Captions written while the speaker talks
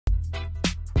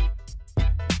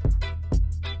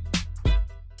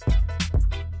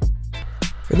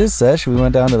this sesh, we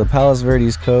went down to the Palos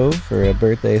Verdes Cove for a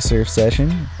birthday surf session.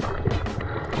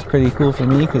 It was pretty cool for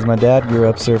me because my dad grew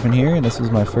up surfing here and this was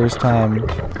my first time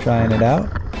trying it out.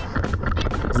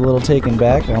 I was a little taken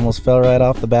back. I almost fell right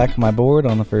off the back of my board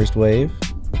on the first wave.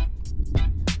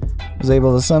 I was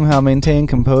able to somehow maintain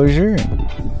composure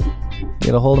and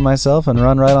get a hold of myself and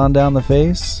run right on down the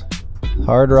face,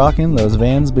 hard rocking those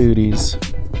Vans booties.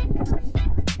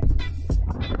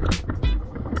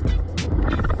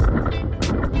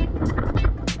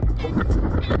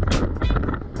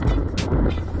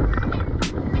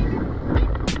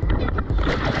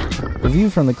 The view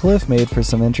from the cliff made for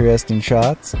some interesting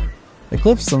shots. The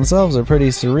cliffs themselves are pretty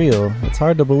surreal. It's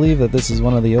hard to believe that this is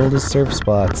one of the oldest surf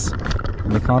spots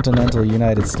in the continental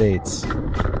United States.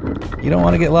 You don't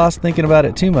want to get lost thinking about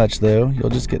it too much though, you'll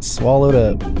just get swallowed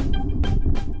up.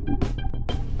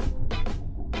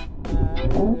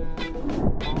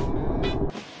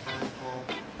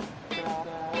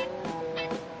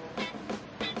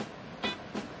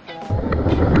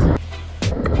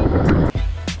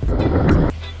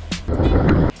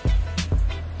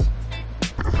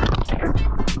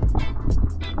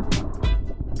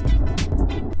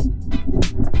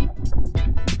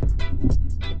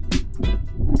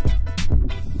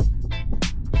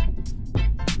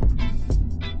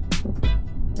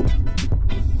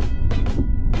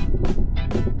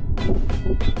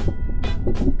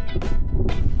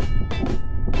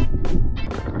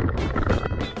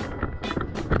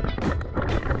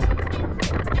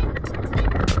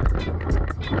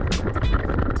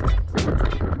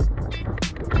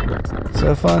 So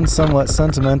a fun, somewhat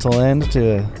sentimental end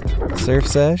to a surf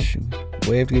sesh.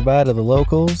 Waved goodbye to the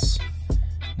locals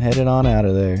and headed on out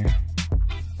of there.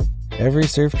 Every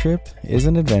surf trip is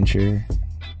an adventure.